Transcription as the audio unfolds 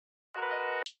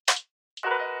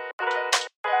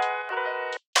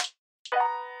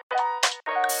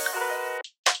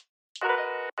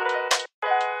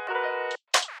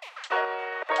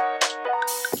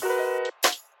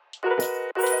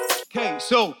Okay,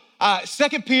 so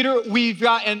 2 Peter, we've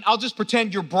got, and I'll just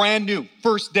pretend you're brand new,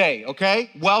 first day, okay?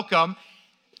 Welcome.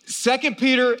 2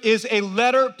 Peter is a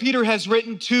letter Peter has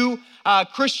written to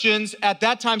Christians at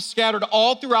that time scattered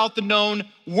all throughout the known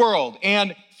world.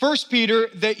 And 1 Peter,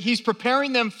 that he's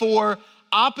preparing them for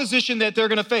opposition that they're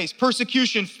gonna face,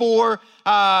 persecution for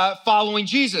following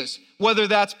Jesus, whether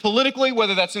that's politically,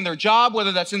 whether that's in their job,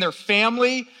 whether that's in their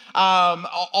family,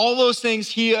 all those things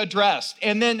he addressed.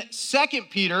 And then 2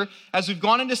 Peter, as we've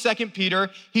gone into 2 Peter,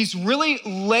 he's really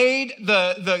laid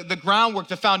the groundwork,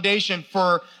 the foundation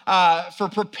for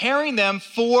preparing them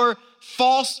for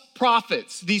false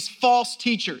prophets, these false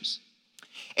teachers.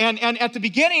 And at the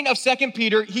beginning of 2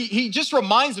 Peter, he just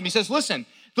reminds them, he says, listen,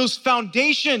 those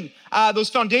foundational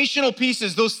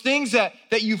pieces, those things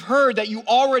that you've heard, that you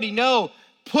already know,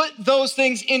 put those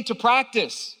things into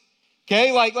practice.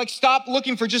 Okay, like stop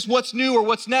looking for just what's new or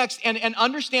what's next, and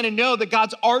understand and know that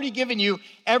God's already given you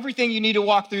everything you need to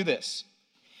walk through this.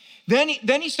 Then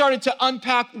he started to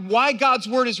unpack why God's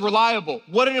word is reliable.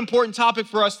 What an important topic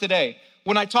for us today.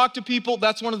 When I talk to people,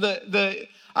 that's one of the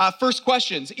first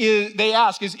questions they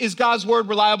ask is God's word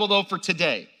reliable though for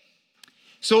today?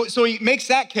 So he makes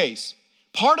that case.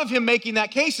 Part of him making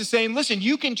that case is saying, listen,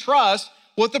 you can trust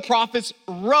what the prophets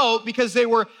wrote because they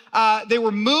were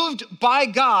moved by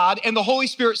God and the Holy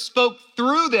Spirit spoke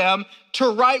through them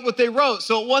to write what they wrote.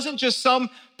 So it wasn't just some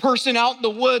person out in the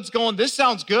woods going, this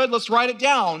sounds good, let's write it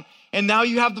down, and now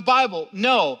you have the Bible.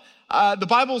 No, the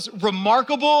Bible's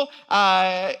remarkable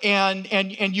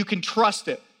and you can trust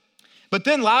it. But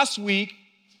then last week,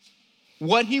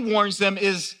 what he warns them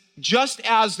is just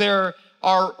as there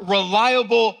are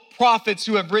reliable prophets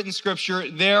who have written scripture,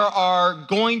 there are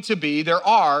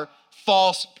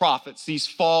false prophets, these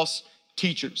false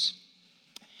teachers.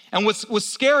 And what's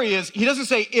scary is he doesn't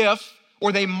say if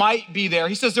or they might be there.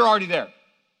 He says they're already there.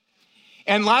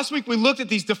 And last week we looked at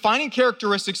these defining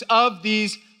characteristics of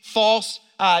these false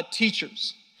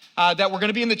teachers that were going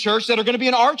to be in the church, that are going to be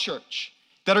in our church,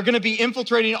 that are going to be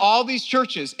infiltrating all these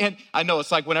churches. And I know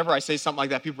it's like whenever I say something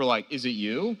like that, people are like, is it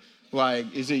you?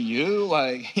 Like, is it you?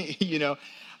 Like, you know.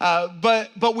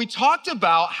 But we talked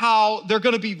about how they're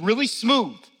going to be really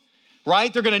smooth,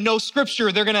 right? They're going to know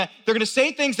scripture. They're going to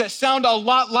say things that sound a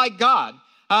lot like God.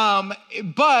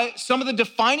 But some of the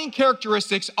defining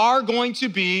characteristics are going to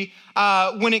be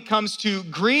when it comes to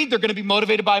greed, they're going to be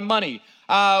motivated by money.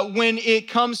 When it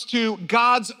comes to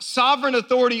God's sovereign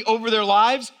authority over their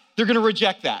lives, they're going to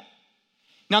reject that.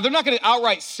 Now, they're not going to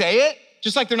outright say it,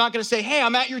 just like they're not going to say, hey,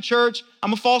 I'm at your church.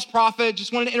 I'm a false prophet.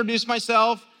 Just wanted to introduce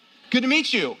myself. Good to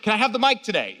meet you. Can I have the mic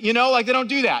today? You know, like they don't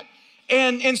do that.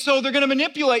 And so they're going to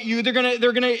manipulate you. They're going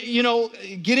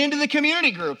to, get into the community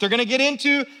group. They're going to get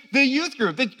into the youth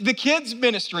group, the kids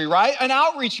ministry, right? An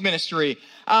outreach ministry.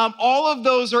 All of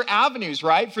those are avenues,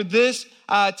 right, for this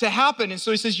to happen. And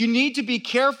so he says, you need to be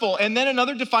careful. And then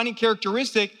another defining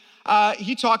characteristic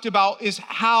he talked about is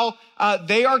how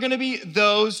they are going to be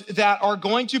those that are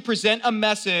going to present a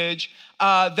message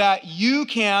that you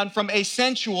can, from a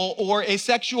sensual or a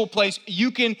sexual place, you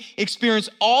can experience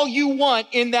all you want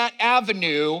in that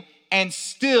avenue and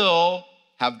still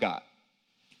have God.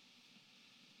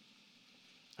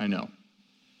 I know.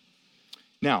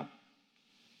 Now,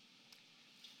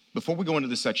 before we go into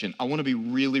this section, I want to be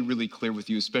really, really clear with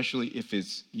you, especially if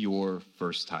it's your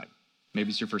first time. Maybe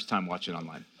it's your first time watching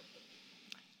online.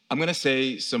 I'm going to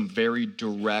say some very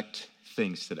direct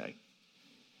things today.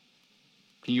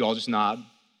 Can you all just nod?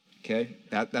 Okay,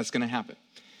 that's going to happen.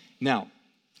 Now,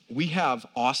 we have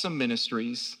awesome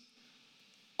ministries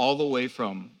all the way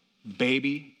from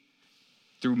baby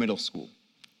through middle school.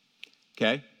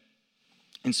 Okay?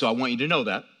 And so I want you to know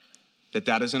that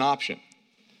is an option.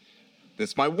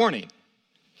 That's my warning.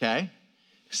 Okay?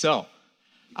 So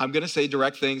I'm going to say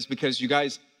direct things because you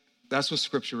guys, that's what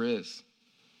scripture is.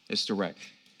 It's direct.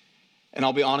 And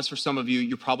I'll be honest, for some of you,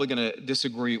 you're probably going to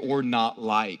disagree or not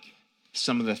like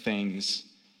some of the things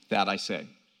that I say.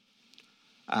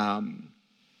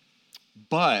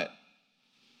 But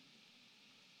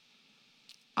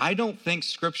I don't think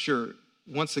scripture,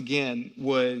 once again,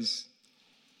 was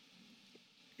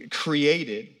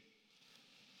created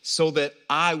so that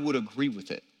I would agree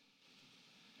with it,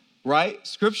 right?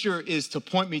 Scripture is to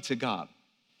point me to God.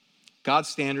 God's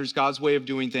standards, God's way of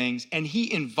doing things, and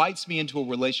he invites me into a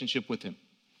relationship with him.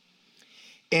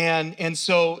 And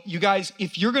so you guys,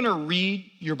 if you're gonna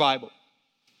read your Bible,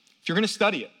 if you're gonna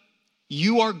study it,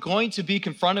 you are going to be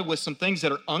confronted with some things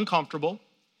that are uncomfortable,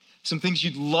 some things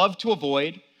you'd love to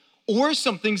avoid, or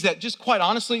some things that just quite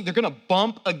honestly, they're gonna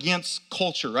bump against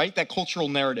culture, right? That cultural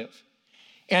narrative.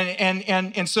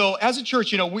 And so as a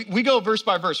church, we go verse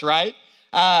by verse, right?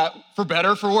 for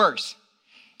better or for worse.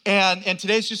 And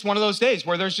today's just one of those days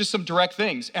where there's just some direct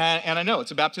things. And I know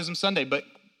it's a baptism Sunday, but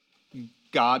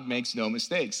God makes no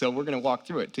mistakes. So we're going to walk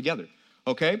through it together,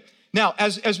 okay? Now,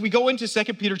 as we go into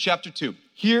 2 Peter chapter 2,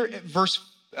 here at verse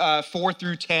 4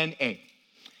 through 10a,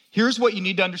 here's what you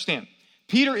need to understand.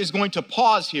 Peter is going to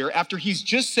pause here after he's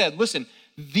just said, listen,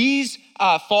 these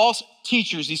false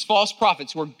teachers, these false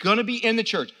prophets who are going to be in the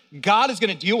church, God is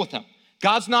going to deal with them.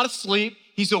 God's not asleep.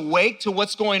 He's awake to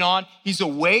what's going on. He's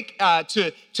awake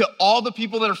to all the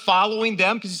people that are following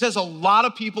them, because he says a lot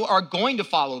of people are going to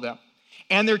follow them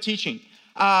and their teaching.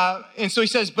 And so he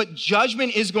says, but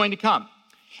judgment is going to come.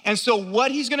 And so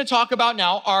what he's going to talk about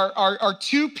now are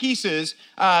two pieces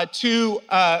to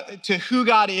who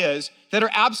God is that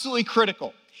are absolutely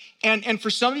critical. And for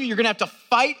some of you, you're going to have to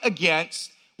fight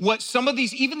against what some of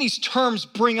these terms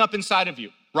bring up inside of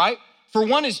you, right? For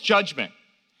one is judgment,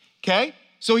 okay?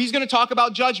 So he's going to talk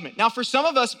about judgment. Now, for some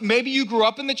of us, maybe you grew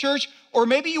up in the church, or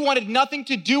maybe you wanted nothing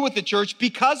to do with the church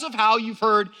because of how you've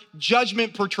heard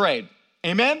judgment portrayed.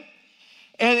 Amen?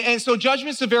 And so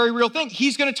judgment's a very real thing.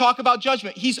 He's going to talk about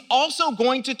judgment. He's also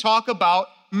going to talk about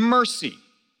mercy.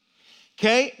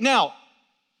 Okay? Now,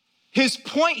 his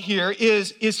point here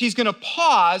is he's going to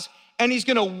pause and he's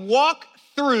going to walk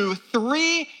through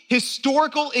 3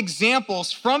 historical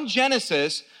examples from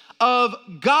Genesis of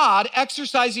God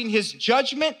exercising his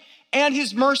judgment and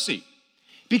his mercy.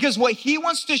 Because what he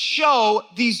wants to show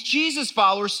these Jesus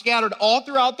followers scattered all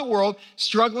throughout the world,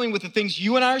 struggling with the things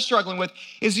you and I are struggling with,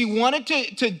 is he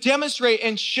wanted to demonstrate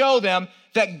and show them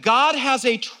that God has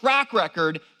a track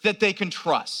record that they can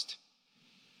trust.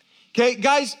 Okay,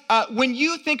 guys, when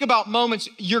you think about moments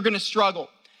you're gonna struggle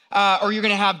or you're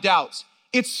gonna have doubts,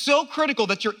 it's so critical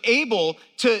that you're able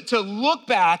to look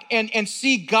back and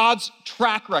see God's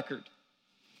track record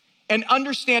and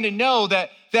understand and know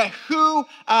that who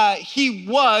he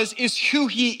was is who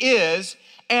he is,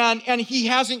 and he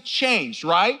hasn't changed,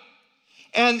 right?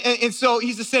 And so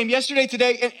he's the same yesterday,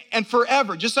 today, and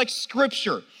forever, just like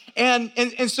scripture. And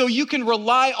so you can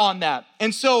rely on that.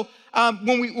 And so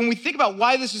when we think about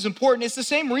why this is important, it's the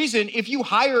same reason if you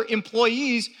hire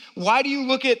employees, why do you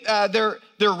look at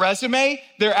their resume,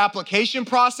 their application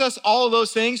process, all of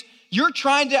those things? You're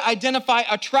trying to identify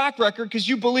a track record because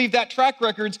you believe that track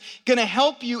record's gonna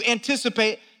help you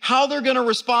anticipate how they're gonna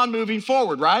respond moving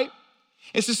forward, right?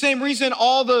 It's the same reason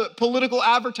all the political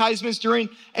advertisements during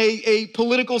a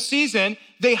political season,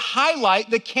 they highlight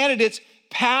the candidates'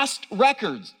 past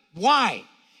records. Why?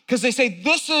 Because they say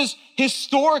this is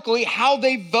historically how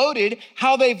they voted,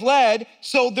 how they've led,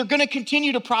 so they're gonna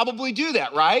continue to probably do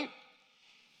that, right?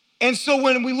 And so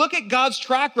when we look at God's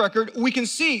track record, we can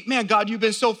see, man, God, you've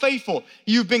been so faithful.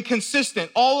 You've been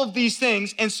consistent, all of these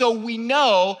things. And so we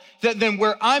know that then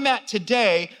where I'm at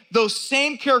today, those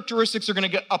same characteristics are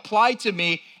gonna apply to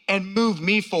me and move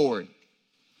me forward.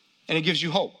 And it gives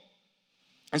you hope.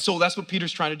 And so that's what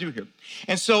Peter's trying to do here.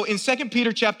 And so in 2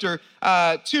 Peter chapter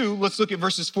 2, let's look at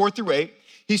verses 4 through 8.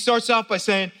 He starts off by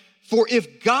saying, for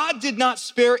if God did not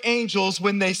spare angels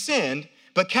when they sinned,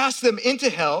 but cast them into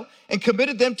hell and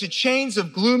committed them to chains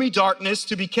of gloomy darkness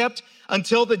to be kept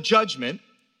until the judgment,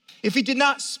 if he did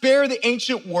not spare the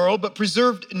ancient world, but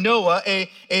preserved Noah, a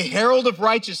herald of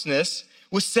righteousness,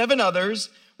 with 7 others,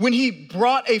 when he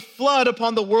brought a flood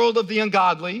upon the world of the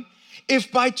ungodly, if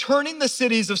by turning the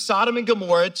cities of Sodom and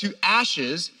Gomorrah to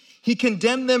ashes, he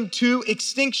condemned them to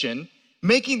extinction,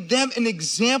 making them an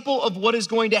example of what is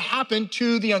going to happen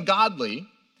to the ungodly,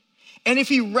 and if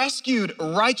he rescued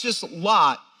righteous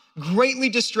Lot, greatly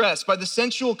distressed by the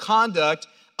sensual conduct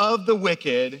of the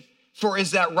wicked, for as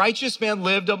that righteous man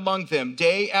lived among them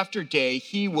day after day,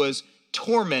 he was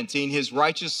tormenting his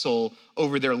righteous soul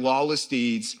over their lawless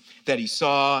deeds that he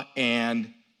saw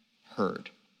and heard.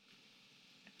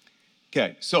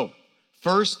 Okay, so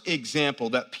first example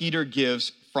that Peter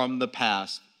gives from the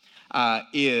past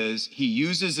is he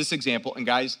uses this example, and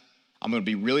guys, I'm gonna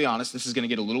be really honest, this is gonna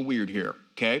get a little weird here,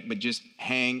 okay? But just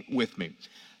hang with me.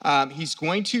 He's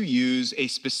going to use a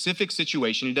specific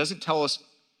situation. He doesn't tell us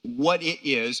what it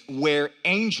is, where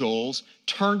angels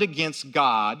turned against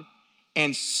God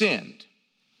and sinned,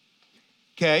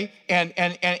 okay?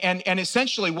 And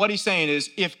essentially what he's saying is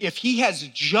if he has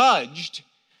judged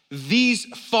these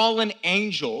fallen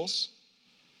angels,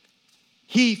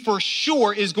 he for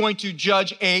sure is going to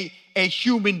judge a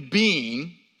human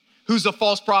being who's a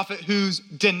false prophet, who's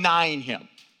denying him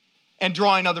and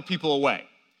drawing other people away,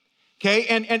 okay?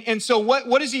 And so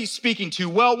what is he speaking to?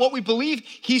 Well, what we believe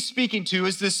he's speaking to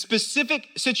is this specific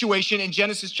situation in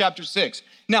Genesis chapter 6.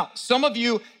 Now, some of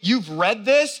you, you've read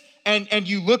this and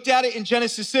you looked at it in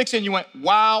Genesis 6 and you went,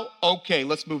 wow, okay,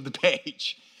 let's move the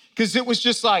page. because it was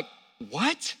just like,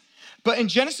 what? But in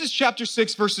Genesis chapter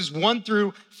 6, verses 1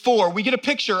 through 4, we get a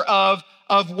picture of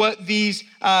what these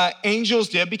angels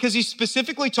did, because he's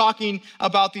specifically talking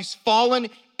about these fallen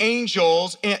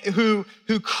angels who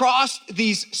crossed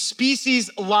these species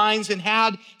lines and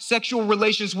had sexual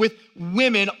relations with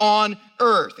women on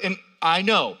earth. And I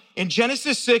know, in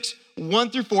Genesis 6,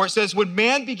 1 through 4, it says, when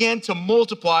man began to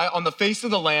multiply on the face of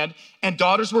the land and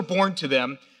daughters were born to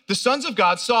them, the sons of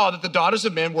God saw that the daughters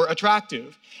of men were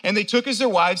attractive, and they took as their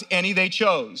wives any they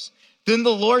chose. Then the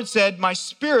Lord said, my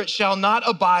spirit shall not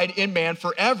abide in man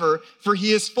forever, for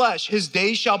he is flesh. His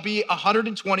days shall be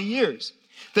 120 years.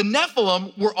 The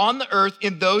Nephilim were on the earth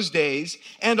in those days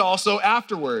and also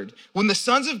afterward, when the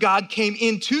sons of God came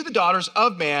into the daughters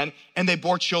of man, and they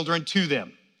bore children to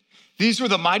them. These were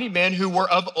the mighty men who were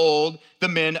of old, the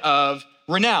men of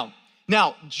renown.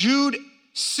 Now, Jude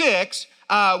 6,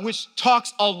 which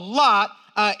talks a lot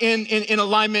in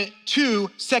alignment to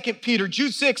 2 Peter.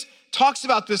 Jude 6 talks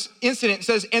about this incident. It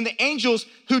says, and the angels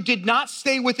who did not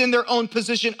stay within their own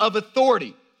position of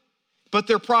authority, but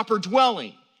their proper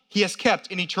dwelling, he has kept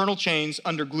in eternal chains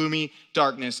under gloomy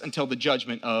darkness until the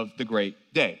judgment of the great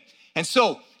day. And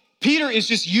so Peter is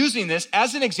just using this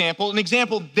as an example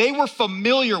they were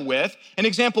familiar with, an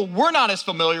example we're not as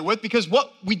familiar with, because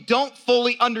what we don't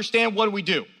fully understand, what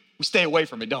do? We stay away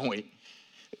from it, don't we?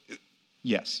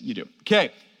 Yes, you do.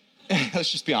 Okay.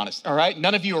 Let's just be honest, all right?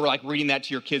 None of you are like reading that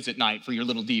to your kids at night for your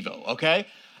little Devo, okay?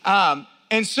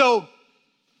 And so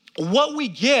what we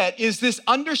get is this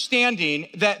understanding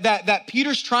that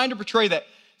Peter's trying to portray,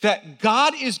 that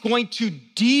God is going to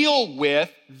deal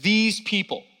with these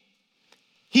people.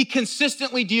 He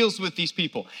consistently deals with these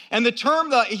people. And the term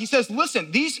that he says,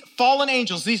 listen, these fallen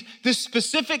angels, this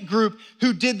specific group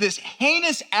who did this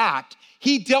heinous act,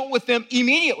 he dealt with them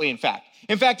immediately, in fact.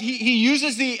 In fact, he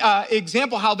uses the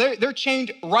example how they're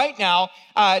chained right now,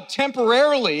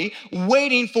 temporarily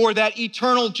waiting for that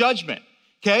eternal judgment,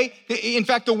 okay? In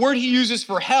fact, the word he uses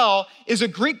for hell is a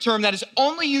Greek term that is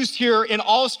only used here in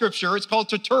all of Scripture. It's called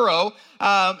Tartaro,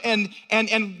 and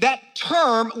that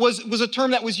term was a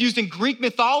term that was used in Greek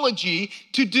mythology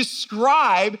to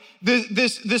describe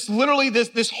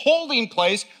this holding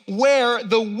place where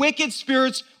the wicked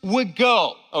spirits would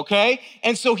go, okay?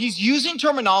 And so he's using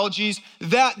terminologies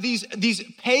that these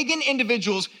pagan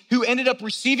individuals who ended up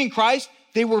receiving Christ,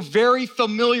 they were very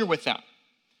familiar with them.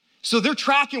 So they're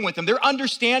tracking with them. They're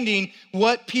understanding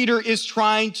what Peter is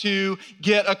trying to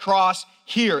get across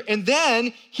here. And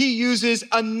then he uses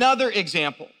another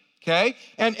example, okay?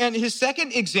 And his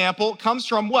second example comes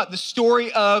from what? The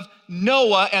story of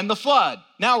Noah and the flood.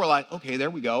 Now we're like, okay, there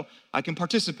we go. I can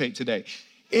participate today.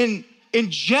 In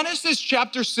Genesis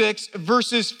chapter 6,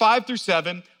 verses 5 through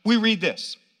 7, we read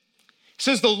this. It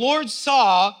says, the Lord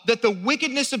saw that the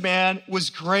wickedness of man was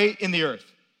great in the earth,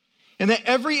 and that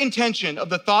every intention of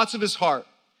the thoughts of his heart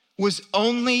was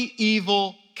only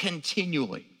evil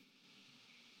continually.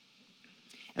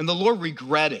 And the Lord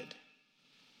regretted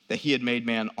that he had made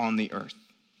man on the earth,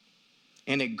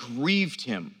 and it grieved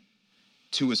him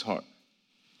to his heart.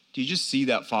 Do you just see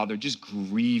that father just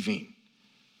grieving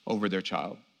over their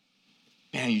child?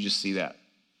 Man, you just see that.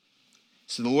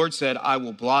 So the Lord said, I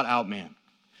will blot out man,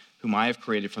 whom I have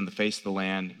created from the face of the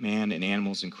land, man and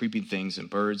animals and creeping things and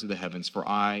birds of the heavens, for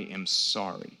I am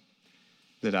sorry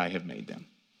that I have made them.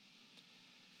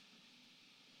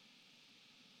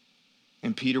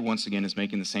 And Peter, once again, is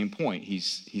making the same point.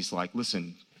 He's like,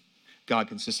 listen, God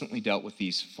consistently dealt with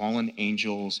these fallen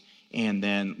angels, and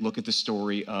then look at the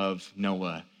story of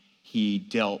Noah. He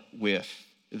dealt with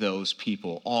those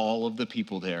people, all of the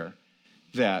people there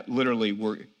that literally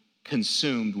were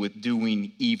consumed with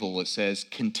doing evil, it says,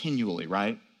 continually,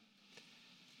 right?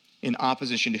 In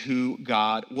opposition to who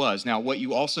God was. Now, what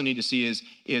you also need to see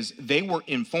is they were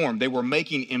informed. They were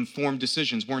making informed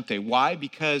decisions, weren't they? Why?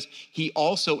 Because he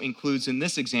also includes in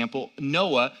this example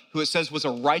Noah, who it says was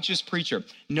a righteous preacher.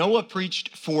 Noah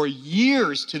preached for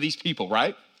years to these people,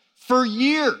 right? For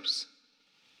years.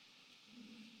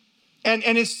 And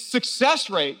his success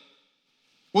rate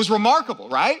was remarkable,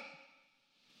 right?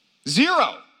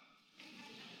 0.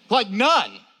 Like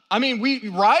none. I mean, we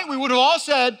would have all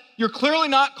said, you're clearly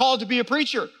not called to be a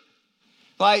preacher.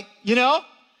 Like,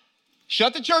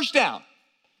 shut the church down.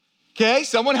 Okay,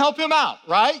 someone help him out,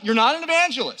 right? You're not an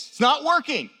evangelist. It's not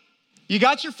working. You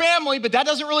got your family, but that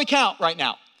doesn't really count right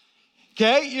now.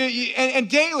 Okay, and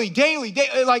daily,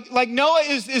 like Noah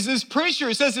is this preacher.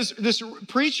 It says this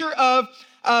preacher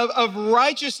of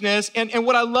righteousness. And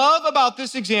what I love about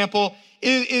this example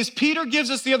is Peter gives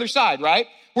us the other side, right?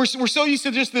 We're so used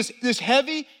to just this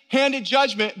heavy-handed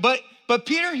judgment, but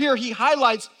Peter here, he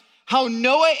highlights how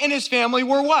Noah and his family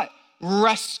were what?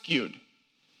 Rescued.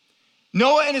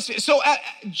 Noah and his, so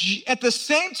at the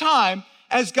same time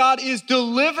as God is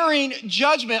delivering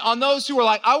judgment on those who are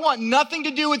like, I want nothing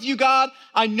to do with you, God.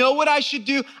 I know what I should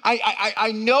do.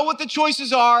 I know what the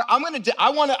choices are. I want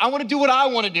to do what I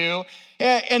want to do.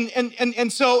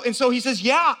 And so he says,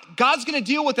 yeah, God's going to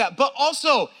deal with that. But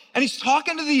also, and he's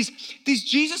talking to these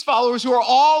Jesus followers who are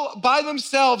all by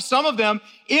themselves, some of them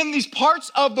in these parts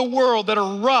of the world that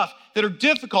are rough, that are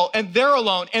difficult, and they're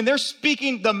alone, and they're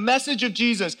speaking the message of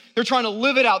Jesus. They're trying to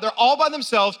live it out. They're all by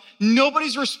themselves.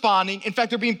 Nobody's responding. In fact,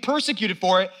 they're being persecuted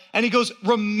for it. And he goes,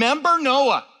 remember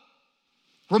Noah.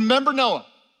 Remember Noah.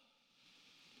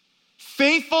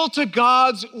 Faithful to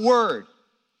God's word.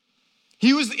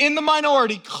 He was in the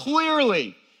minority,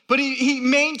 clearly, but he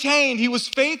maintained, he was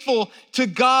faithful to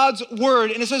God's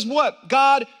word. And it says what?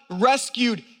 God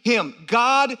rescued him.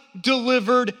 God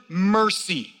delivered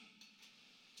mercy.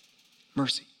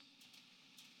 Mercy.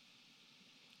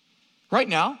 Right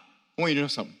now, I want you to know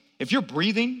something. If you're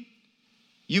breathing,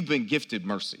 you've been gifted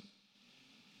mercy.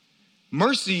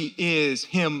 Mercy is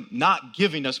him not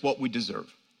giving us what we deserve.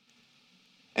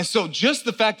 And so just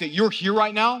the fact that you're here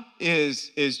right now is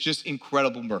just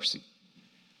incredible mercy.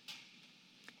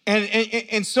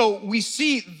 And so we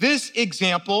see this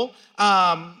example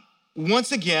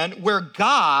once again where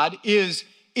God is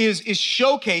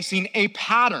showcasing a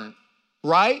pattern,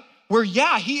 right? Where,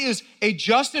 yeah, he is a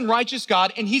just and righteous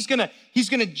God, and he's gonna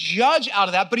judge out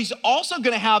of that, but he's also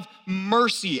gonna have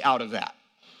mercy out of that.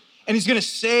 And he's gonna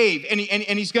save, and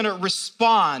he's gonna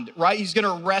respond, right? He's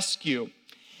gonna rescue.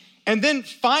 And then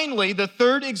finally, the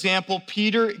third example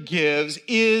Peter gives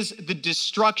is the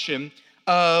destruction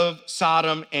of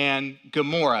Sodom and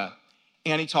Gomorrah.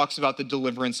 And he talks about the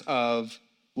deliverance of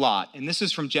Lot. And this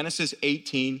is from Genesis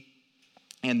 18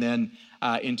 and then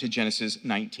into Genesis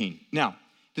 19. Now,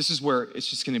 this is where it's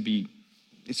just going to be,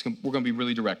 we're going to be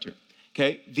really direct here,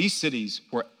 okay? These cities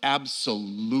were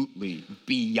absolutely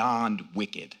beyond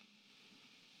wicked,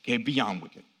 okay? Beyond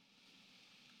wicked.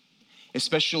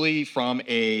 Especially from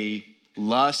a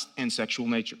lust and sexual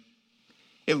nature.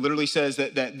 It literally says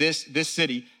that this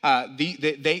city,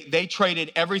 they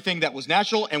traded everything that was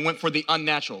natural and went for the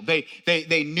unnatural.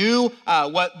 They knew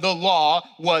what the law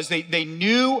was. They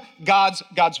knew God's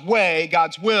way,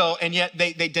 God's will, and yet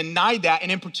they denied that.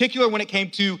 And in particular, when it came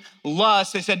to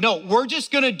lust, they said, no, we're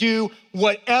just gonna do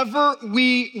whatever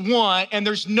we want, and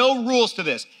there's no rules to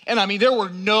this. And I mean, there were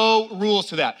no rules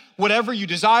to that. Whatever you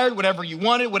desired, whatever you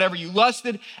wanted, whatever you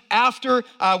lusted after,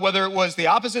 whether it was the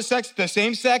opposite sex, the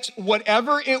same sex,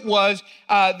 whatever it was,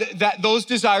 that those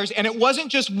desires. And it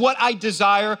wasn't just what I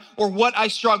desire or what I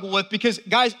struggle with, because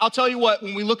guys, I'll tell you what,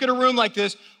 when we look at a room like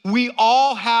this, we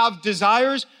all have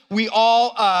desires. We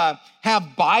all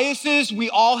have biases.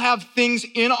 We all have things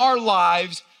in our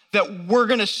lives that we're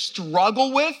gonna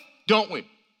struggle with, don't we?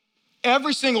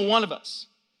 Every single one of us.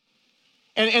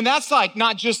 And that's like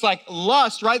not just like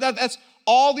lust, right? That's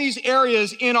all these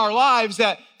areas in our lives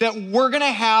that we're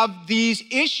gonna have these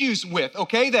issues with,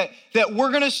 okay? That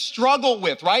we're gonna struggle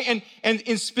with, right?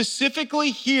 And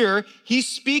specifically here, he's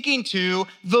speaking to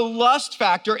the lust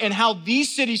factor and how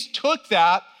these cities took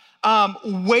that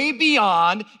way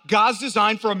beyond God's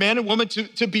design for a man and woman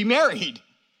to be married,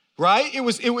 right? It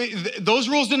was those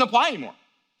rules didn't apply anymore.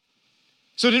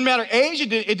 So it didn't matter age, it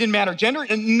didn't matter gender,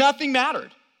 and nothing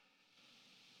mattered.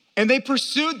 And they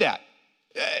pursued that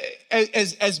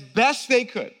as best they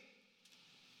could.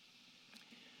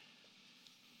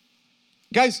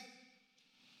 Guys,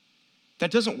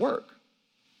 that doesn't work.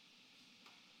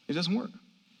 It doesn't work.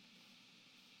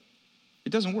 It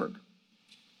doesn't work.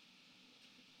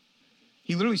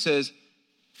 He literally says,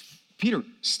 Peter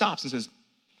stops and says,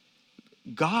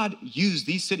 God used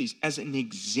these cities as an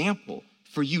example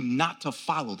for you not to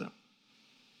follow them.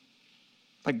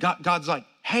 Like God's like,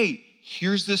 hey,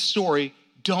 here's this story,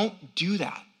 don't do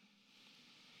that.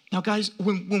 Now guys,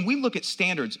 when we look at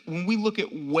standards, when we look at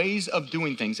ways of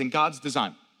doing things in God's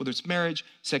design, whether it's marriage,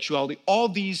 sexuality, all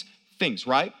these things,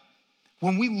 right?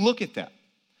 When we look at that,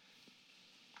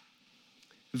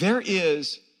 there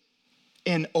is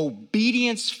an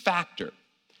obedience factor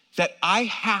that I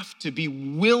have to be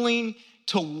willing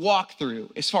to walk through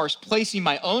as far as placing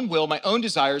my own will, my own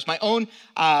desires, my own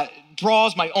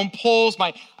draws, my own pulls,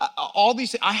 all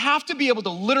these things. I have to be able to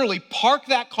literally park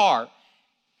that car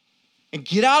and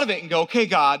get out of it and go, okay,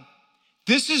 God,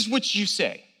 this is what you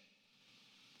say.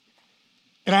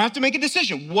 And I have to make a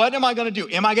decision. What am I gonna do?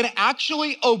 Am I gonna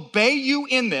actually obey you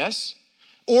in this?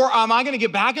 Or am I gonna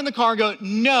get back in the car and go,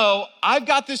 no, I've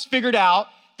got this figured out.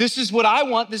 This is what I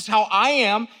want. This is how I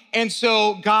am. And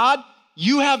so God,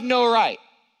 you have no right.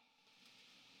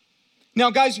 Now,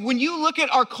 guys, when you look at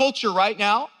our culture right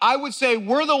now, I would say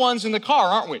we're the ones in the car,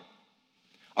 aren't we?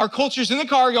 Our culture's in the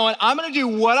car going, I'm gonna do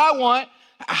what I want,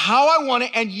 how I want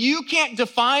it, and you can't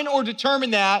define or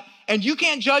determine that, and you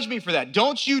can't judge me for that.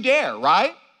 Don't you dare,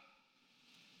 right?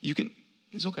 You can,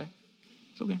 it's okay.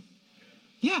 It's okay.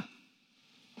 Yeah,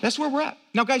 that's where we're at.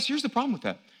 Now, guys, here's the problem with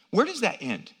that. Where does that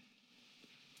end?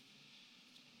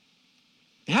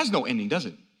 It has no ending, does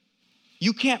it?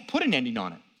 You can't put an ending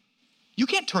on it. You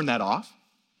can't turn that off.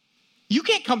 You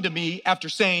can't come to me after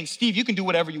saying, Steve, you can do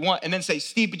whatever you want, and then say,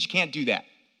 Steve, but you can't do that.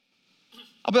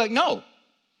 I'll be like, no,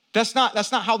 that's not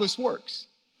how this works.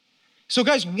 So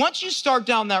guys, once you start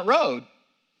down that road,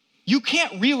 you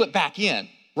can't reel it back in,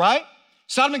 right?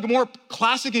 Sodom and Gomorrah,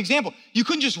 classic example. You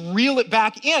couldn't just reel it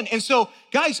back in. And so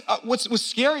guys, what's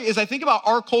scary is I think about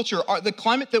our culture, the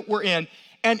climate that we're in,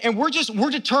 and we're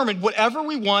determined, whatever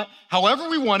we want, however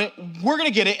we want it, we're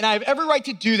gonna get it, and I have every right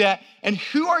to do that. And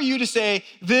who are you to say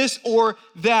this or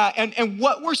that? And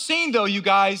what we're seeing though, you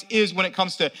guys, is when it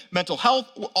comes to mental health,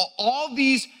 all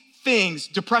these things,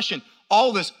 depression, all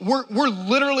of this, we're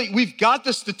literally, we've got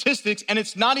the statistics, and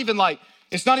it's not even like,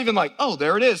 oh,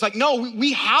 there it is. Like, no,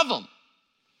 we have them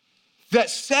that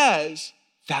says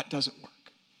that doesn't work.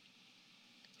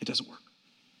 It doesn't work.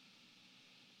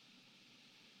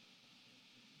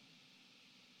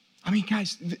 I mean,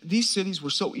 guys, these cities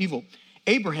were so evil.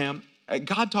 Abraham,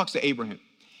 God talks to Abraham,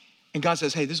 and God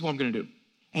says, hey, this is what I'm gonna do.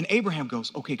 And Abraham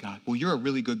goes, okay, God, well, you're a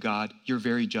really good God. You're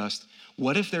very just.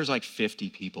 What if there's like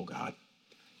 50 people, God?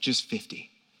 Just 50.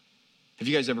 Have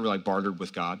you guys ever like bartered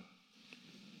with God?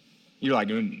 You're like,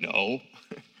 no.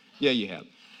 Yeah, you have.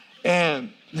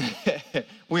 And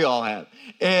we all have.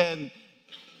 And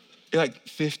you're like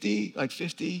 50,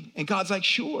 and God's like,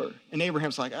 sure. And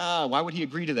Abraham's like, why would he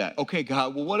agree to that? Okay,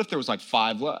 God, well, what if there was like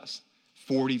 5 less?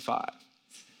 45.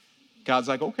 God's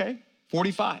like, okay,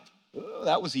 45. Oh,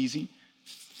 that was easy.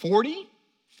 40?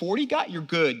 40, God? You're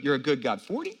good. You're a good God.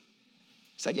 40?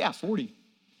 He's like, yeah, 40.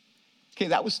 Okay,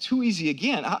 that was too easy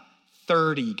again.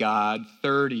 30, God,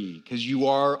 30, because you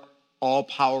are all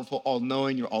powerful, all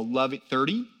knowing, you're all loving.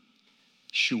 30?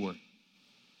 Sure.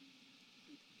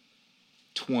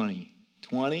 20.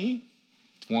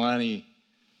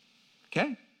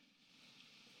 Okay.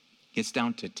 Gets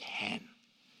down to 10.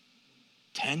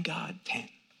 10, God, 10.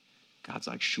 God's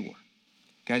like, sure.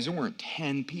 Guys, there weren't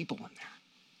 10 people in there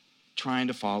trying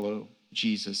to follow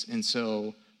Jesus. And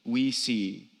so we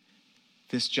see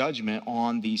this judgment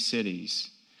on these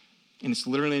cities. And it's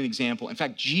literally an example. In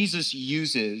fact, Jesus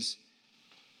uses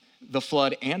the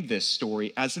flood and this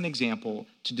story as an example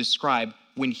to describe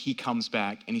when he comes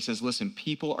back. And he says, listen,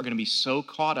 people are gonna be so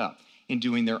caught up in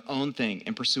doing their own thing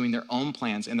and pursuing their own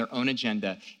plans and their own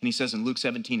agenda. And he says in Luke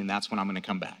 17, and that's when I'm gonna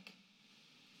come back.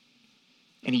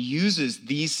 And he uses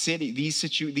these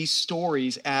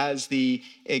stories as the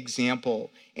example.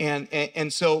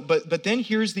 And so, but then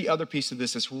here's the other piece of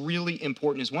this that's really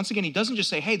important is once again, he doesn't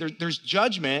just say, hey, there's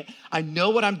judgment. I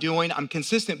know what I'm doing. I'm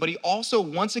consistent. But he also,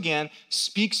 once again,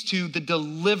 speaks to the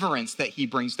deliverance that he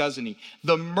brings, doesn't he?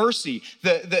 The mercy,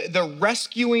 the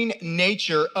rescuing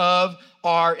nature of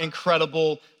our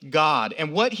incredible God.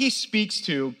 And what he speaks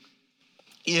to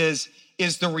is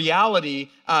the reality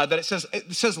that it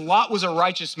says Lot was a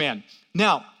righteous man.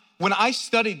 Now, when I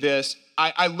studied this,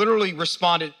 I literally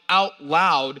responded out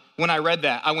loud when I read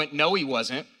that. I went, no, he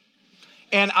wasn't.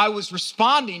 And I was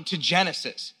responding to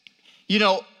Genesis. You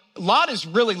know, Lot is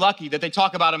really lucky that they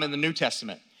talk about him in the New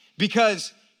Testament,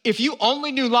 because if you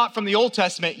only knew Lot from the Old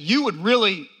Testament, you would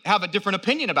really have a different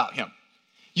opinion about him.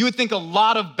 You would think a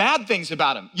lot of bad things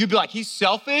about him. You'd be like, he's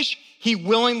selfish. He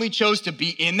willingly chose to be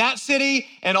in that city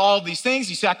and all these things.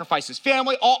 He sacrificed his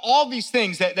family, all these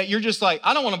things that you're just like,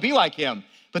 I don't want to be like him.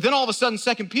 But then all of a sudden,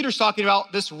 2 Peter's talking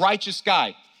about this righteous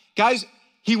guy. Guys,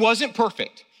 he wasn't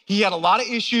perfect. He had a lot of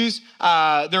issues.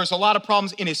 There was a lot of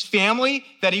problems in his family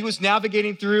that he was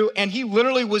navigating through. And he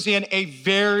literally was in a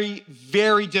very,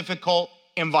 very difficult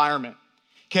environment.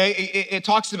 Okay, it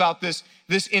talks about this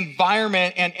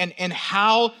environment and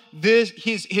how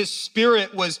his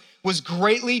spirit was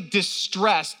greatly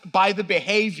distressed by the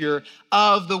behavior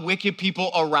of the wicked people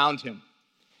around him.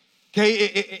 Okay,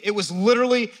 it was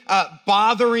literally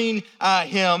bothering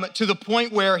him to the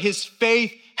point where his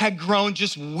faith had grown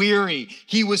just weary.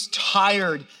 He was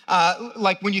tired.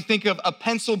 Like when you think of a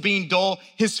pencil being dull,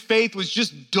 his faith was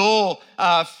just dull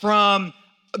from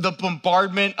the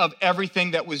bombardment of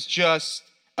everything that was just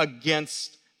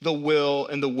against the will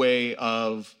and the way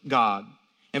of God.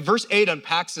 And verse 8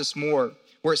 unpacks this more,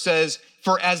 where it says,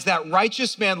 for as that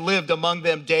righteous man lived among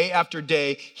them day after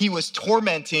day, he was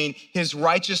tormenting his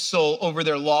righteous soul over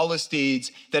their lawless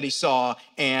deeds that he saw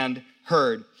and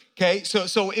heard. okay?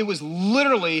 So it was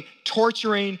literally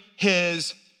torturing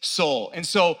his soul. And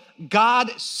so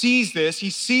God sees this. He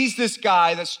sees this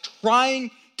guy that's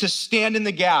trying to stand in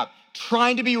the gap,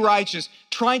 trying to be righteous,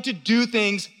 trying to do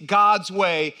things God's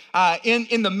way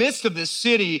in the midst of this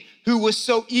city who was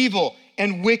so evil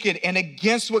and wicked and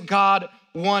against what God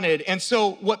wanted. And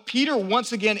so what Peter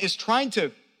once again is trying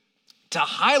to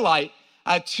highlight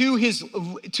to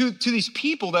these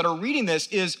people that are reading this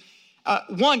is,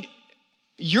 one,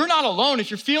 you're not alone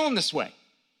if you're feeling this way.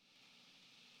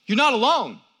 You're not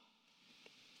alone.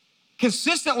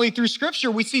 Consistently through scripture,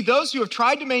 we see those who have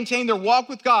tried to maintain their walk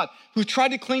with God, who've tried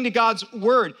to cling to God's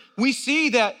word. We see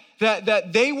that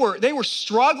they were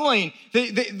struggling.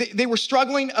 They were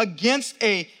struggling against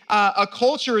a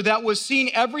culture that was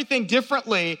seeing everything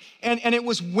differently, and it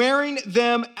was wearing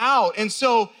them out. And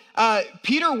so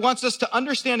Peter wants us to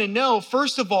understand and know,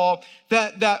 first of all,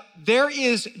 that there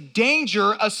is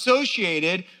danger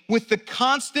associated with the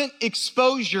constant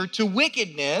exposure to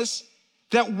wickedness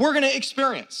that we're going to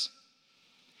experience.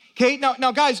 Okay,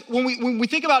 now guys, when we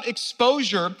think about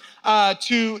exposure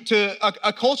to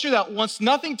a culture that wants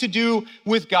nothing to do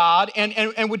with God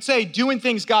and would say doing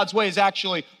things God's way is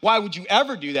actually, why would you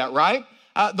ever do that, right?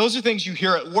 Those are things you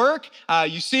hear at work,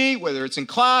 you see, whether it's in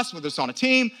class, whether it's on a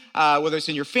team, whether it's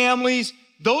in your families.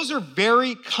 Those are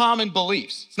very common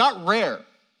beliefs. It's not rare.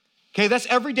 Okay, that's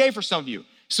every day for some of you.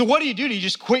 So what do? Do you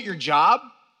just quit your job?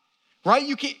 Right?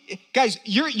 You can't, guys,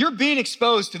 you're being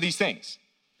exposed to these things.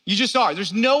 You just are.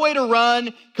 There's no way to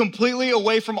run completely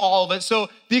away from all of it. So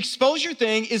the exposure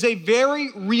thing is a very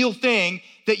real thing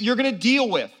that you're going to deal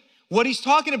with. What he's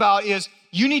talking about is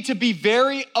you need to be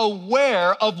very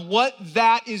aware of what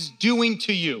that is doing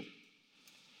to you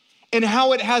and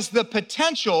how it has the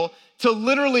potential to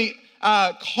literally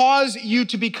cause you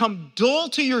to become dull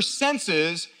to your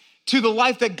senses to the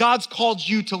life that God's called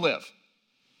you to live.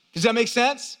 Does that make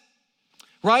sense?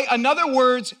 Right? In other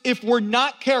words, if we're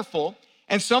not careful,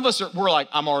 and some of us we're like,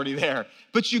 I'm already there.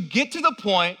 But you get to the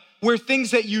point where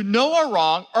things that you know are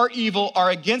wrong, are evil, are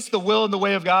against the will and the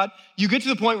way of God, you get to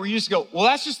the point where you just go, well,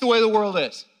 that's just the way the world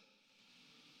is.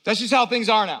 That's just how things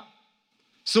are now.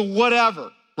 So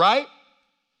whatever, right?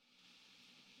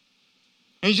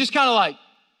 And you just kind of like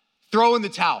throw in the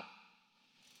towel.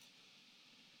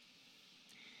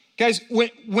 Guys,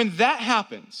 when that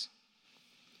happens,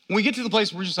 when we get to the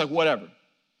place where we're just like, whatever,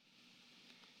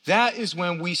 that is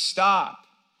when we stop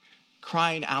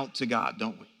crying out to God,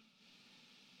 don't we?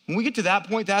 When we get to that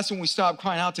point, that's when we stop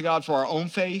crying out to God for our own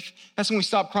faith. That's when we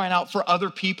stop crying out for other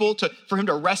people, for him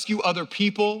to rescue other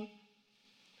people.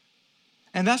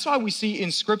 And that's why we see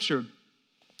in scripture,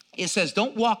 it says,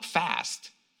 don't walk fast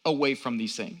away from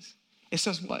these things. It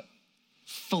says what?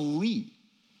 Flee.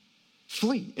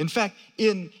 Flee. In fact,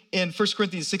 in 1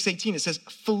 Corinthians 6:18, it says,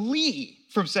 flee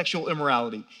from sexual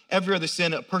immorality. Every other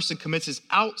sin a person commits is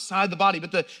outside the body,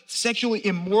 but the sexually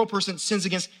immoral person sins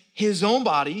against his own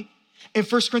body. In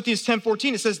 1 Corinthians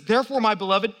 10:14, it says, therefore, my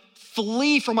beloved,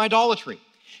 flee from idolatry.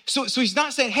 So he's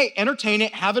not saying, hey, entertain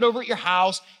it, have it over at your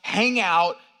house, hang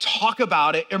out, talk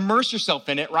about it, immerse yourself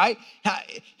in it, right?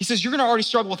 He says, you're gonna already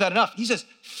struggle with that enough. He says,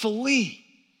 flee.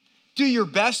 Do your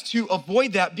best to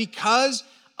avoid that because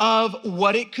of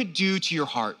what it could do to your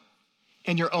heart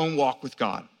and your own walk with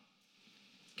God.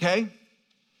 Okay?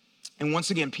 And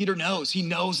once again, Peter knows. He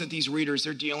knows that these readers,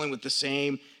 they're dealing with the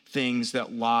same things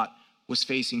that Lot was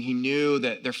facing. He knew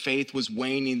that their faith was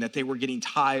waning, that they were getting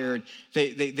tired.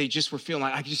 They just were feeling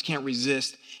like, I just can't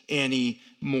resist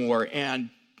anymore. And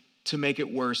to make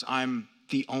it worse, I'm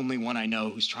the only one I know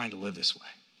who's trying to live this way.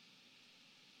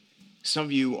 Some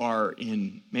of you are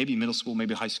in maybe middle school,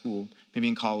 maybe high school, maybe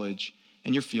in college,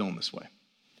 and you're feeling this way.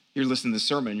 You're listening to the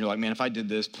sermon, and you're like, man, if I did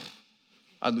this,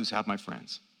 I'd lose half my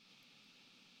friends.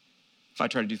 If I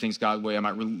try to do things God's way, I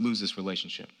might lose this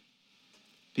relationship.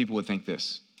 People would think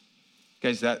this.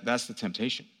 Guys, that's the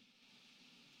temptation.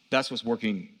 That's what's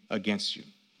working against you.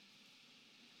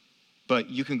 But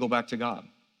you can go back to God.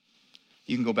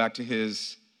 You can go back to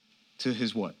his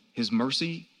what? His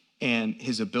mercy and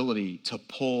his ability to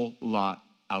pull Lot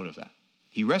out of that.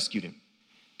 He rescued him.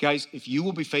 Guys, if you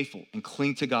will be faithful and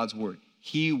cling to God's word,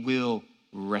 he will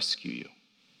rescue you.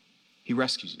 He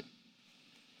rescues you.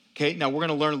 Okay, now we're going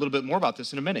to learn a little bit more about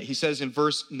this in a minute. He says in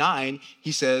verse 9,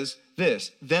 he says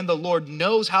this, then the Lord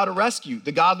knows how to rescue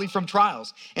the godly from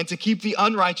trials and to keep the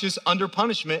unrighteous under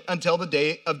punishment until the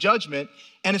day of judgment,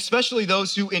 and especially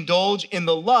those who indulge in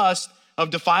the lust of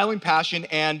defiling passion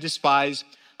and despise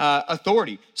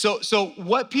authority. So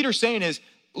what Peter's saying is,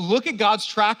 look at God's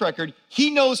track record. He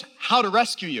knows how to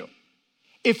rescue you.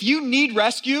 If you need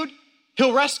rescued,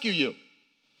 he'll rescue you.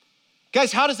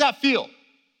 Guys, how does that feel?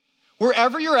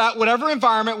 Wherever you're at, whatever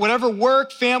environment, whatever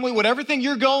work, family, whatever thing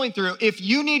you're going through, if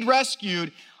you need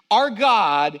rescued, our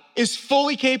God is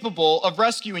fully capable of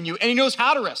rescuing you, and he knows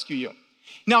how to rescue you.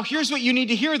 Now, here's what you need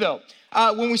to hear though,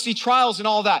 when we see trials and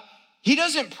all that. He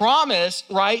doesn't promise,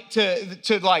 right,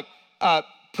 to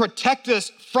protect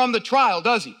us from the trial,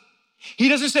 does he? He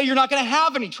doesn't say you're not gonna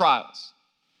have any trials,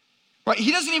 right?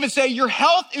 He doesn't even say your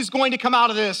health is going to come out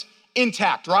of this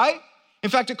intact, right? In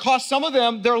fact, it cost some of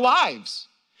them their lives.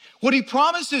 What he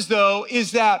promises though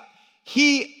is that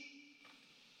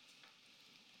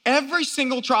every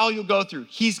single trial you'll go through,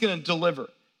 he's gonna deliver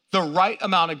the right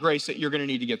amount of grace that you're gonna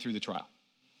need to get through the trial.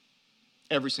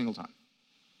 Every single time.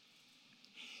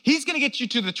 He's gonna get you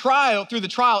through the trial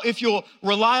if you'll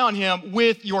rely on him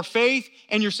with your faith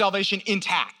and your salvation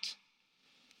intact.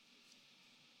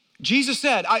 Jesus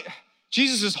said,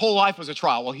 Jesus' whole life was a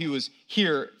trial while he was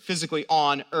here physically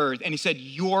on earth. And he said,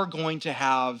 you're going to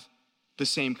have the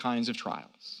same kinds of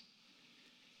trials.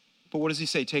 But what does he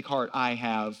say? Take heart, I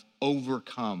have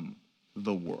overcome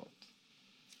the world.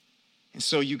 And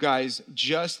so you guys,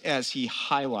 just as he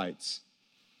highlights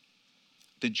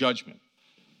the judgment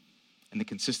and the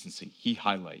consistency, he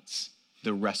highlights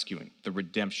the rescuing, the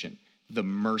redemption, the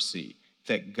mercy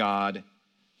that God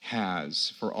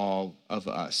has for all of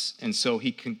us. And so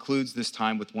he concludes this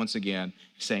time with once again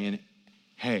saying,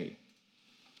 hey,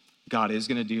 God is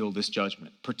going to deal this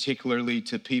judgment, particularly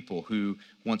to people who,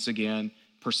 once again,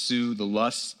 pursue the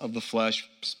lusts of the flesh,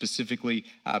 specifically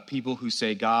people who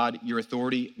say, God, your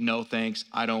authority, no thanks,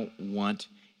 I don't want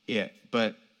it.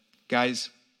 But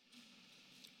guys,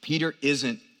 Peter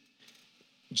isn't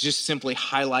just simply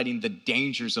highlighting the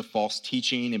dangers of false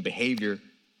teaching and behavior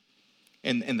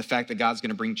and the fact that God's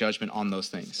gonna bring judgment on those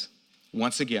things.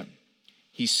 Once again,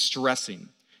 he's stressing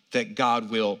that God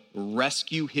will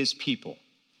rescue his people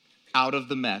out of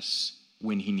the mess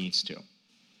when he needs to.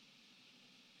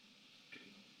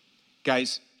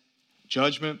 Guys,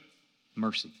 judgment,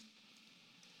 mercy.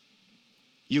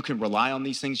 You can rely on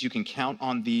these things, you can count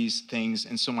on these things.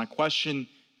 And so my question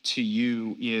to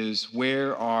you is,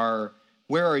 where are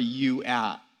you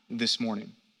at this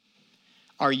morning?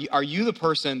 Are you the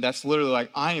person that's literally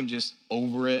like, I am just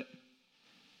over it.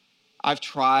 I've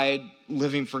tried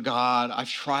living for God. I've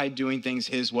tried doing things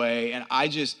his way, and I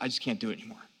just can't do it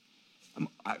anymore.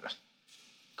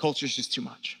 Culture's just too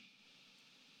much.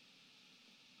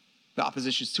 The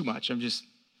opposition's too much.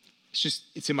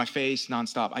 It's in my face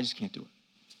nonstop. I just can't do it.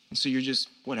 And so you're just,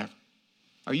 whatever.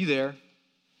 Are you there?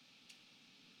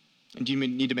 And do you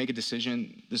need to make a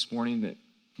decision this morning that,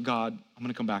 God, I'm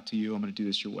gonna come back to you. I'm gonna do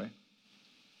this your way.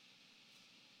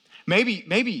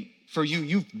 Maybe for you,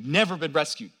 you've never been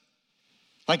rescued,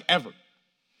 like ever.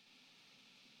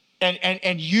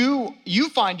 And you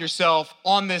find yourself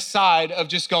on this side of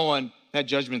just going, that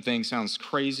judgment thing sounds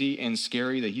crazy and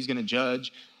scary, that he's gonna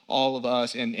judge all of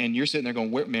us. And you're sitting there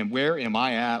going, where am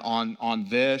I at on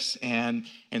this and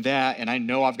that? And I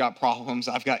know I've got problems,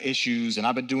 I've got issues, and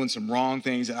I've been doing some wrong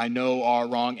things that I know are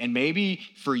wrong. And maybe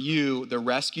for you, the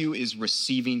rescue is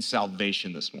receiving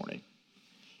salvation this morning.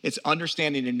 It's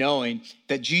understanding and knowing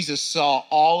that Jesus saw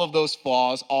all of those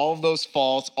flaws, all of those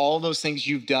faults, all of those things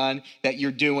you've done, that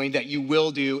you're doing, that you will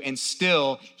do, and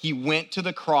still he went to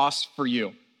the cross for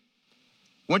you.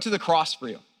 Went to the cross for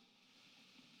you.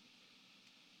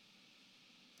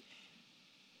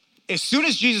 As soon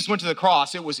as Jesus went to the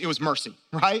cross, it was mercy,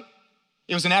 right?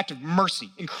 It was an act of mercy,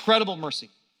 incredible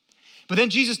mercy. But then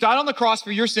Jesus died on the cross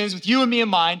for your sins with you and me in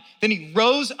mind. Then he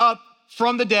rose up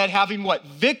from the dead, having what?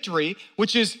 Victory,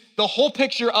 which is the whole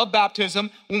picture of baptism.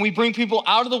 When we bring people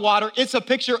out of the water, it's a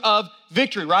picture of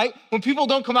victory, right? When people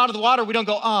don't come out of the water, we don't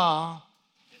go, well,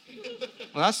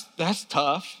 that's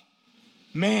tough.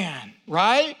 Man,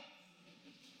 right?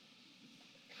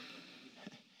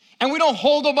 And we don't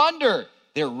hold them under.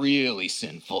 They're really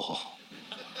sinful.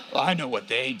 Well, I know what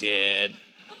they did.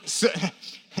 So,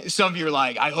 some of you are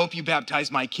like, I hope you baptize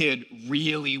my kid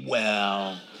really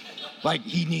well. Like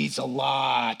he needs a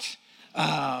lot,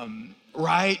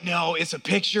 right? No, it's a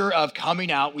picture of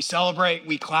coming out. We celebrate,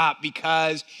 we clap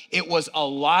because it was a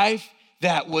life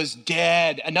that was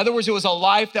dead. In other words, it was a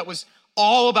life that was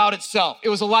all about itself. It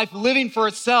was a life living for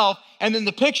itself. And then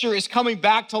the picture is coming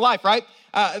back to life, right?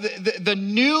 The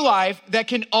new life that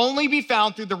can only be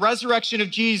found through the resurrection of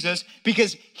Jesus,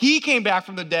 because he came back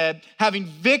from the dead, having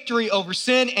victory over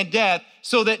sin and death,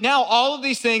 so that now all of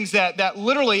these things that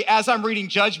literally, as I'm reading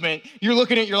judgment, you're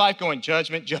looking at your life going,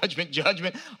 judgment, judgment,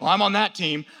 judgment. Well, I'm on that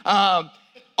team.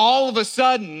 All of a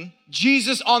sudden,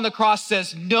 Jesus on the cross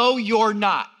says, no, you're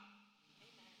not.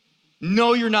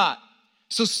 No, you're not.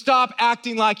 So stop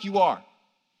acting like you are.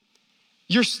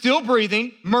 You're still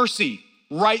breathing, mercy.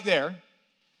 right there.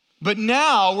 But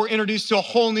now we're introduced to a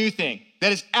whole new thing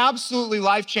that is absolutely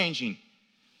life-changing.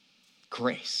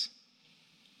 Grace.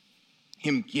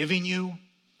 Him giving you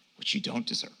what you don't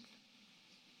deserve.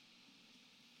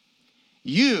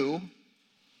 You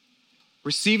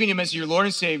receiving him as your Lord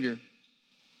and Savior,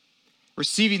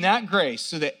 receiving that grace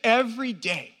so that every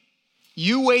day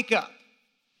you wake up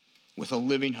with a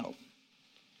living hope.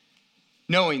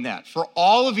 Knowing that for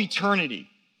all of eternity,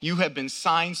 you have been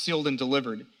signed, sealed, and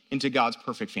delivered into God's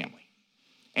perfect family.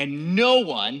 And no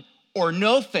one or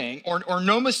no thing or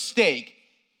no mistake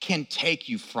can take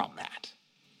you from that.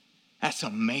 That's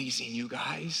amazing, you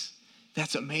guys.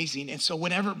 That's amazing. And so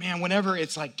whenever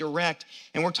it's like direct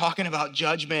and we're talking about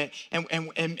judgment and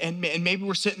maybe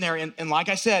we're sitting there and like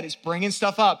I said, it's bringing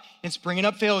stuff up. It's bringing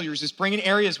up failures. It's bringing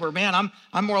areas where, man,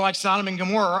 I'm more like Sodom and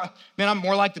Gomorrah. Man, I'm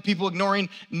more like the people ignoring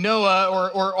Noah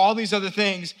or all these other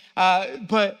things.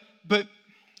 But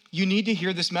you need to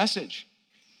hear this message.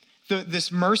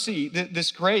 This mercy,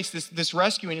 this grace, this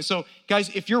rescuing. And so, guys,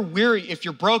 if you're weary, if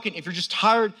you're broken, if you're just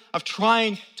tired of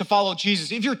trying to follow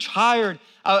Jesus, if you're tired,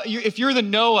 if you're the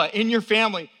Noah in your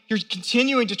family, you're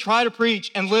continuing to try to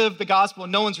preach and live the gospel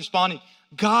and no one's responding,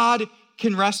 God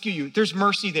can rescue you. There's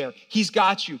mercy there. He's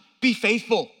got you. Be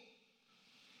faithful.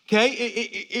 Okay?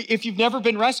 If you've never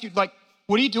been rescued, like,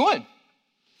 what are you doing?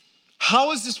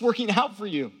 How is this working out for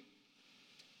you?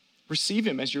 Receive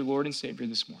him as your Lord and Savior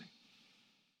this morning.